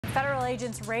Federal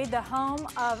agents raid the home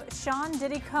of Sean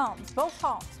Diddy Combs. Both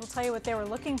homes will tell you what they were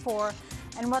looking for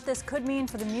and what this could mean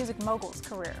for the music mogul's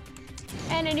career.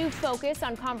 And a new focus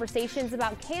on conversations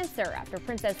about cancer after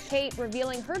Princess Kate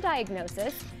revealing her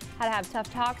diagnosis. How to have tough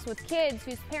talks with kids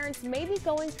whose parents may be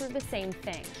going through the same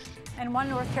thing. And one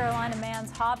North Carolina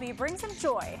man's hobby brings him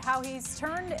joy. How he's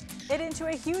turned it into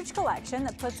a huge collection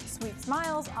that puts sweet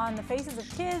smiles on the faces of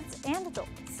kids and adults.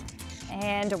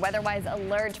 And a weather-wise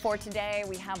alert for today.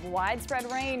 We have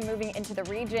widespread rain moving into the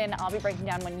region. I'll be breaking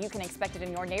down when you can expect it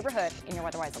in your neighborhood in your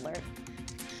weather-wise alert.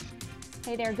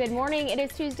 Hey there, good morning. It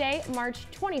is Tuesday, March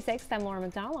 26th. I'm Laura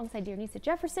McDonald alongside dear Nisa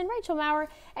Jefferson, Rachel Maurer,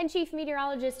 and Chief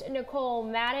Meteorologist Nicole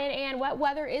Madden. And wet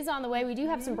weather is on the way. We do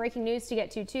have some breaking news to get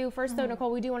to, too. First, though,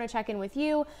 Nicole, we do want to check in with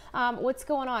you. What's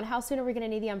going on? How soon are we going to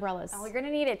need the umbrellas? We're going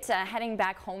to need it heading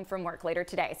back home from work later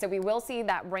today. So we will see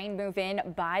that rain move in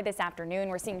by this afternoon.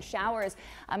 We're seeing showers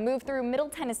move through Middle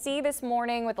Tennessee this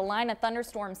morning with a line of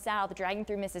thunderstorms south dragging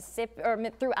through Mississippi or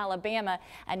through Alabama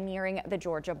and nearing the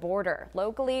Georgia border.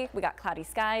 Locally, we got cloudy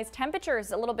skies.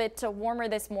 Temperatures a little bit warmer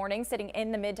this morning, sitting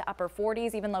in the mid to upper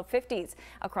 40s, even low 50s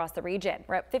across the region.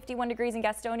 We're at 51 degrees in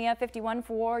Gastonia, 51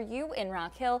 for you in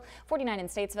Rock Hill, 49 in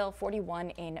Statesville, 41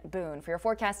 in Boone. For your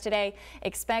forecast today,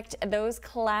 expect those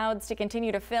clouds to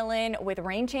continue to fill in with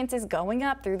rain chances going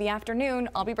up through the afternoon.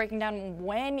 I'll be breaking down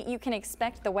when you can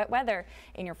expect the wet weather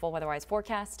in your full weather-wise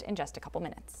forecast in just a couple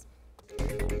minutes.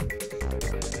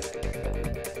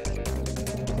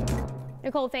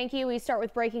 Nicole, thank you. We start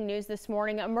with breaking news this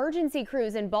morning. Emergency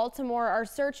crews in Baltimore are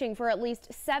searching for at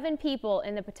least 7 people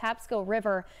in the Patapsco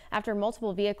River after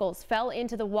multiple vehicles fell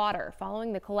into the water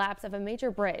following the collapse of a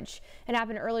major bridge. It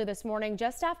happened early this morning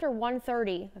just after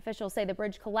 1:30. Officials say the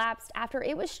bridge collapsed after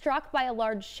it was struck by a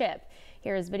large ship.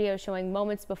 Here is video showing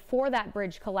moments before that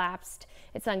bridge collapsed.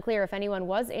 It's unclear if anyone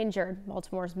was injured.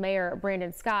 Baltimore's Mayor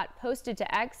Brandon Scott posted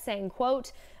to X saying,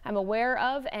 quote, "I'm aware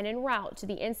of and en route to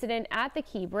the incident at the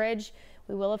Key Bridge.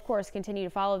 We will, of course, continue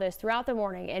to follow this throughout the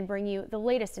morning and bring you the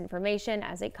latest information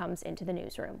as it comes into the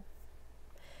newsroom."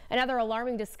 Another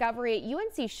alarming discovery at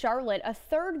UNC Charlotte. A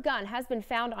third gun has been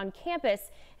found on campus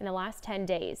in the last 10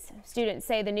 days. Students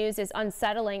say the news is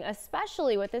unsettling,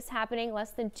 especially with this happening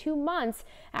less than 2 months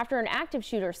after an active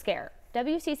shooter scare.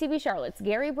 WCCB Charlotte's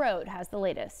Gary Brode has the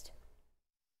latest.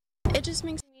 It just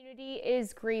makes Community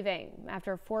is grieving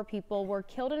after 4 people were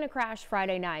killed in a crash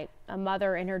Friday night. A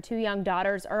mother and her 2 young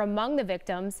daughters are among the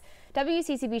victims.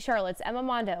 WCCB Charlotte's Emma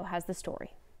Mondo has the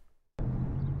story.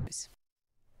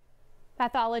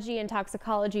 Pathology and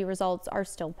toxicology results are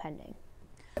still pending.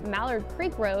 Mallard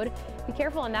Creek Road. Be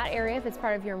careful in that area if it's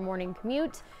part of your morning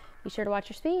commute. Be sure to watch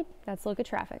your speed. That's a look at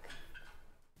traffic.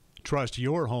 Trust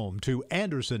your home to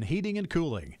Anderson Heating and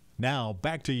Cooling. Now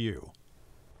back to you.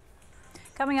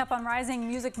 Coming up on Rising,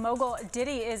 music mogul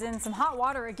Diddy is in some hot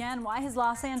water again. Why his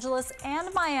Los Angeles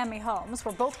and Miami homes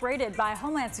were both raided by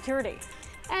Homeland Security.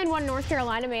 And one North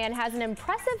Carolina man has an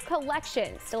impressive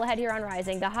collection. Still ahead here on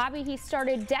Rising, the hobby he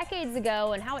started decades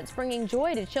ago and how it's bringing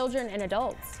joy to children and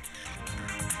adults.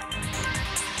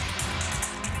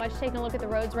 Let's take a look at the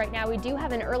roads right now. We do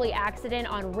have an early accident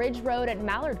on Ridge Road at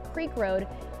Mallard Creek Road.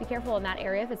 Be careful in that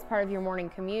area if it's part of your morning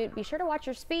commute. Be sure to watch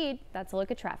your speed. That's a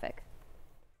look at traffic.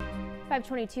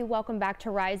 522, welcome back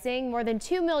to Rising. More than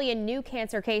 2 million new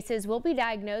cancer cases will be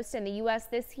diagnosed in the U.S.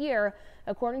 this year,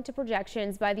 according to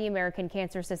projections by the American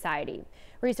Cancer Society.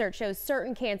 Research shows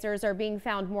certain cancers are being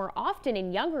found more often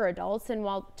in younger adults, and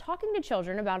while talking to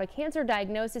children about a cancer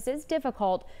diagnosis is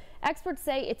difficult, experts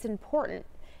say it's important.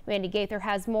 Mandy Gaither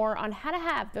has more on how to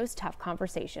have those tough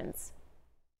conversations.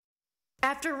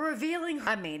 After revealing,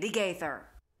 I'm Mandy Gaither.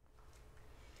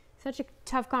 Such a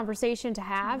tough conversation to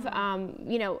have,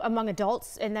 you know, among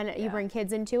adults, and then you bring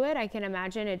kids into it. I can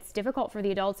imagine it's difficult for the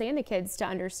adults and the kids to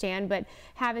understand, but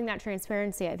having that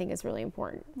transparency, I think, is really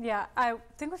important. Yeah, I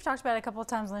think we've talked about it a couple of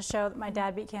times on the show that my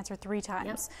dad beat cancer 3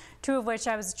 times, 2 of which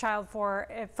I was a child for.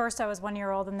 At first I was 1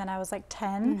 year old and then I was like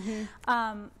 10.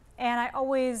 And I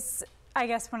always, I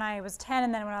guess when I was 10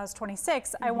 and then when I was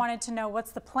 26, I wanted to know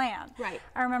what's the plan. Right.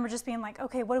 I remember just being like,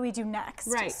 okay, what do we do next?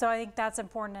 Right. So I think that's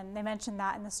important, and they mentioned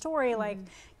that in the story, like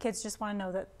kids just want to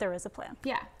know that there is a plan.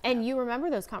 Yeah, and you remember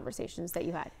those conversations that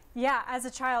you had? Yeah, as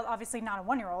a child, obviously not a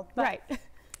 1-year-old, but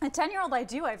a 10-year-old I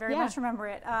do. I very much remember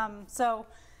it. So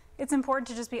it's important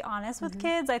to just be honest with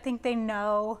kids. I think they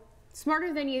know.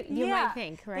 Smarter than you might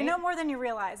think, right? They know more than you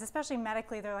realize, especially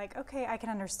medically. They're like, okay, I can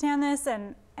understand this,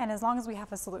 and as long as we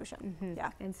have a solution. Yeah.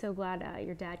 And so glad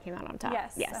your dad came out on top.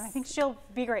 Yes. And I think she'll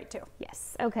be great too.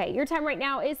 Yes. Okay, your time right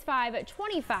now is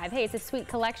 5:25. Hey, it's a sweet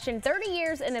collection, 30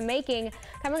 years in the making.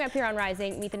 Coming up here on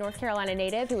Rising, meet the North Carolina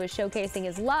native who is showcasing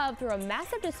his love through a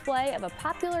massive display of a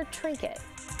popular trinket.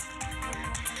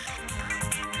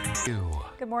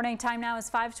 Good morning. Time now is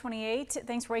 5:28.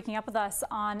 Thanks for waking up with us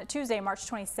on Tuesday, March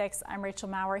 26th. I'm Rachel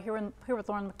Maurer here with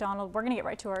Lauren McDonald. We're going to get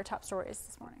right to our top stories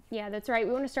this morning. Yeah, that's right.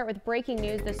 We want to start with breaking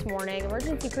news this morning.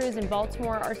 Emergency crews in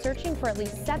Baltimore are searching for at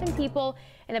least 7 people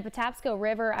in the Patapsco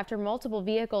River after multiple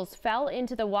vehicles fell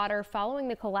into the water following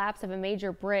the collapse of a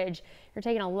major bridge. You're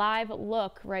taking a live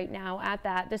look right now at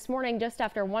that. This morning, just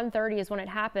after 1:30 is when it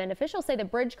happened. Officials say the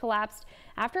bridge collapsed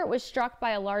after it was struck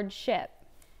by a large ship.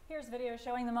 Here's video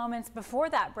showing the moments before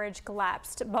that bridge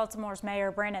collapsed. Baltimore's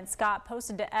Mayor Brandon Scott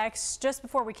posted to X just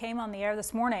before we came on the air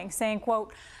this morning saying,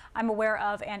 quote, "I'm aware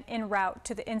of and en route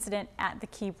to the incident at the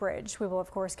Key Bridge." We will,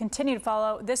 of course, continue to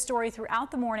follow this story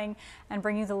throughout the morning and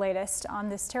bring you the latest on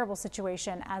this terrible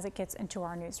situation as it gets into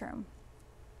our newsroom.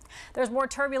 There's more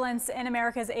turbulence in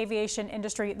America's aviation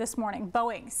industry this morning.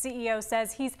 Boeing CEO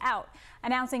says he's out,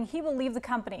 announcing he will leave the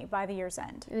company by the year's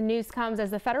end. The news comes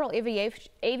as the Federal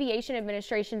Aviation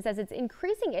Administration says it's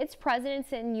increasing its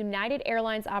presence in United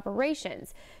Airlines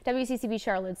operations. WCCB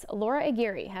Charlotte's Laura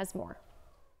Aguirre has more.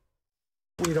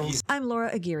 I'm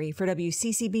Laura Aguirre for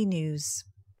WCCB News.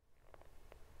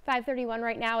 5:31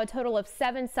 right now. A total of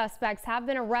 7 suspects have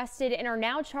been arrested and are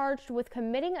now charged with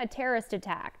committing a terrorist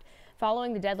attack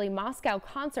following the deadly Moscow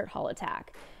concert hall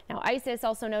attack. Now, ISIS,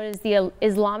 also known as the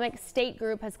Islamic State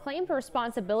group, has claimed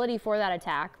responsibility for that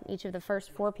attack. Each of the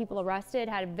first 4 people arrested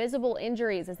had visible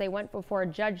injuries as they went before a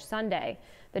judge Sunday.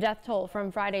 The death toll from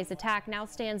Friday's attack now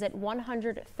stands at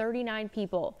 139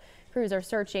 people. Crews are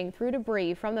searching through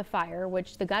debris from the fire,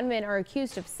 which the gunmen are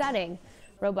accused of setting.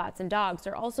 Robots and dogs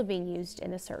are also being used in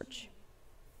the search.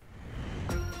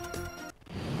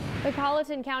 The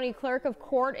Colleton County Clerk of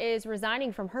Court is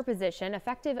resigning from her position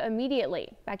effective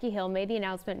immediately. Becky Hill made the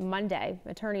announcement Monday.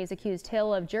 Attorneys accused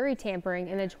Hill of jury tampering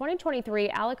in the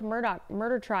 2023 Alec Murdaugh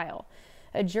murder trial.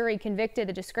 A jury convicted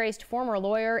the disgraced former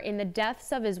lawyer in the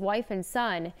deaths of his wife and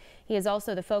son. He is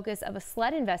also the focus of a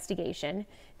SLED investigation.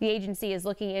 The agency is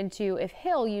looking into if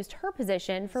Hill used her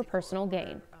position for personal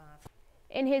gain.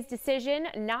 In his decision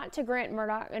not to grant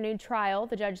Murdaugh a new trial,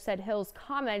 the judge said Hill's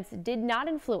comments did not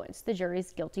influence the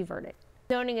jury's guilty verdict.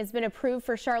 Zoning has been approved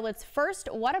for Charlotte's first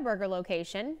Whataburger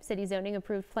location. City zoning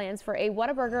approved plans for a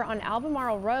Whataburger on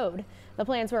Albemarle Road. The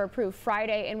plans were approved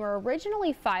Friday and were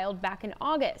originally filed back in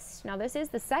August. Now, this is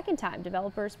the second time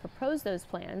developers proposed those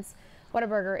plans.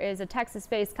 Whataburger is a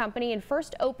Texas-based company and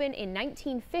first opened in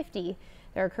 1950.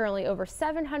 There are currently over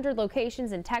 700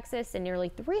 locations in Texas and nearly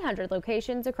 300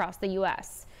 locations across the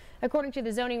U.S. According to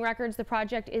the zoning records, the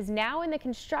project is now in the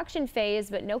construction phase,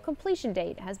 but no completion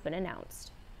date has been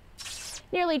announced.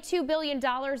 Nearly $2 billion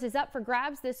is up for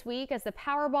grabs this week as the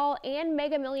Powerball and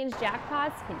Mega Millions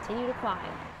jackpots continue to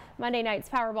climb. Monday night's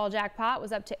Powerball jackpot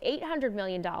was up to $800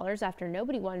 million after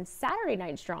nobody won Saturday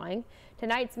night's drawing.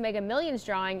 Tonight's Mega Millions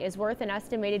drawing is worth an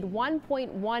estimated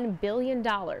 $1.1 billion.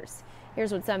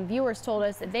 Here's what some viewers told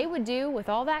us that they would do with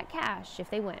all that cash if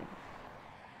they win.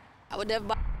 I would never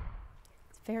buy.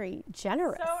 It's very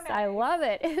generous. So nice. I love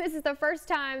it. This is the first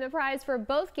time the prize for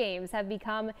both games have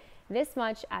become this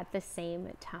much at the same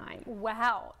time.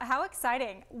 Wow, how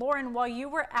exciting. Lauren, while you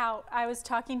were out, I was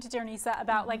talking to Dernisa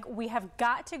about like, we have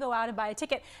got to go out and buy a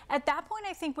ticket. At that point,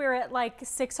 I think we were at like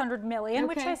 600 million,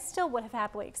 which I still would have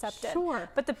happily accepted. Sure.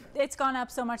 But it's gone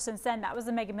up so much since then. That was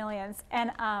the Mega Millions.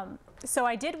 And so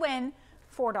I did win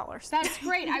 $4. That's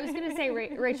great. I was going to say,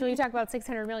 Rachel, you talk about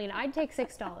 600 million. I'd take $6.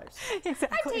 Exactly.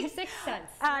 I'd take 6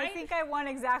 cents. I think I won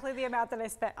exactly the amount that I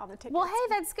spent on the tickets. Well, hey,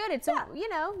 that's good. It's you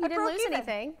know, you didn't lose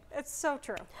anything. It's so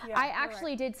true. Yeah, I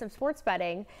actually did some sports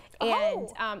betting, and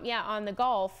yeah, on the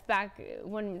golf back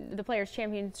when the Players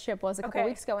Championship was a couple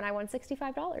weeks ago, and I won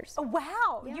 $65. Oh,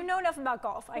 wow. Yeah. You know enough about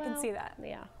golf. I can see that.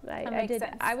 Yeah, I did.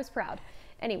 Sense. I was proud.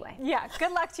 Anyway. Yeah,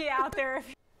 good luck to you out there.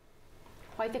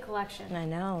 Quite the collection. I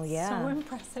know, yeah. So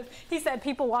impressive. He said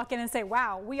people walk in and say,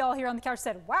 wow. We all here on the couch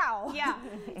said, wow. Yeah,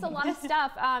 it's a lot of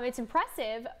stuff. It's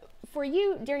impressive. For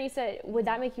you, Dernisa, would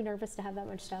that make you nervous to have that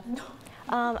much stuff? No.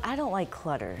 I don't like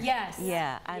clutter. Yes.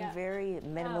 Yeah, I'm very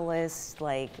minimalist.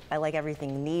 Like, I like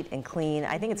everything neat and clean.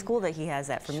 I think it's cool that he has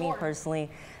that. For me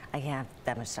personally, I can't have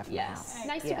that much stuff in the house. It's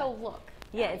nice to go look.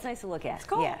 Yeah, it's nice to look at. It's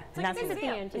cool. Yeah, it's like a visit the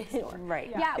antique store. Right.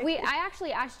 Yeah, I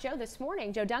actually asked Joe this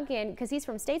morning, Joe Duncan, because he's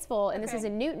from Statesville, and this is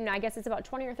in Newton. I guess it's about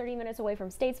 20 or 30 minutes away from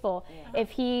Statesville. If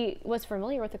he was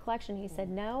familiar with the collection, he said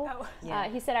no.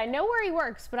 He said, I know where he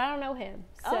works, but I don't know him.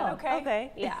 So,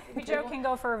 okay. Yeah. Joe can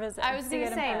go for a visit. I was going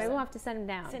to say, maybe we'll have to send him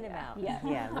down. Send him out.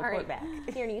 Yeah. Report back.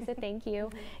 Dernisa, thank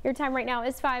you. Your time right now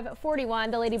is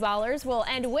 5:41. The Lady Ballers will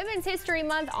end Women's History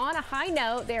Month on a high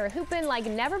note. They are hooping like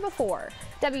never before.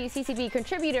 WCCB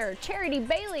contributor Charity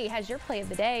Bailey has your play of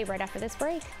the day right after this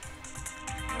break.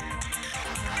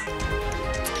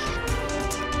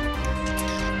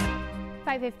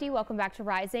 5:50. Welcome back to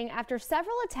Rising. After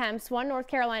several attempts, one North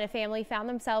Carolina family found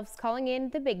themselves calling in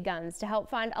the big guns to help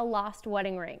find a lost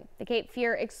wedding ring. The Cape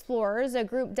Fear Explorers, a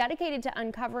group dedicated to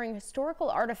uncovering historical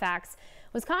artifacts,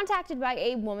 was contacted by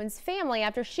a woman's family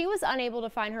after she was unable to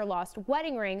find her lost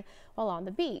wedding ring while on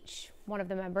the beach. One of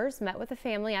the members met with the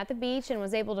family at the beach and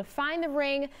was able to find the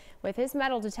ring with his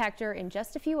metal detector in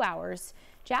just a few hours.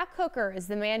 Jack Hooker is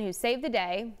the man who saved the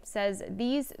day, says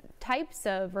these types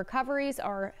of recoveries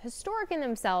are historic in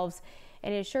themselves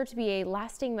and is sure to be a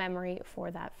lasting memory for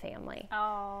that family.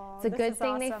 Oh, it's a good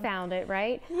thing they found it,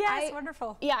 right? Yes,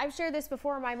 wonderful. Yeah, I've shared this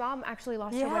before. My mom actually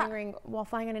lost her wedding ring while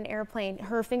flying on an airplane.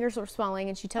 Her fingers were swelling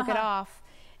and she took it off,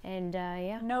 and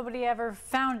yeah. Nobody ever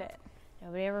found it.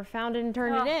 Nobody ever found it and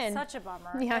turned it in. Such a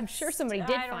bummer. Yeah, I'm sure somebody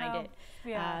did find know. it.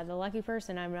 Yeah. The lucky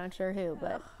person, I'm not sure who,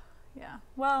 but. Yeah.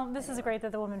 Well, this is great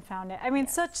that the woman found it. I mean,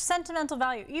 such sentimental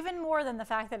value, even more than the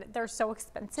fact that they're so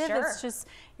expensive. Sure. It's just,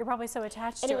 you're probably so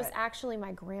attached to And it. it was actually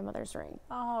my grandmother's ring.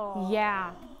 Oh.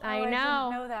 Yeah, I know. I didn't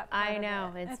know that part I of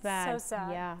know. it. It's bad. So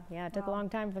sad. Yeah, it took a long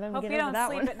time for them to Hope get you over don't that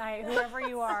sleep one. at night, whoever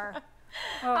you are.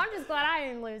 I'm just glad I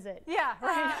didn't lose it. Yeah,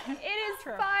 right. It is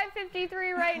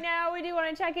 5:53 right now. We do want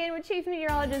to check in with Chief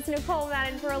Meteorologist Nicole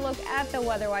Madden for a look at the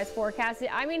weather-wise forecast.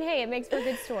 I mean, hey, it makes for a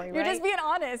good story, right? You're just being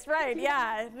honest, right?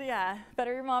 Yeah.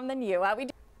 Better your mom than you.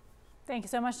 Thank you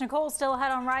so much, Nicole. Still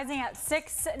ahead on Rising at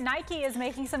 6. Nike is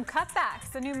making some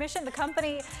cutbacks. The new mission the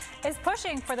company is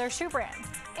pushing for their shoe brand.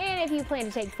 And if you plan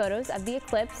to take photos of the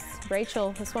eclipse,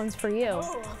 Rachel, this one's for you.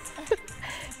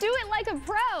 Do it like a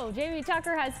pro. Jamie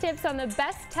Tucker has tips on the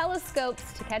best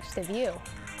telescopes to catch the view.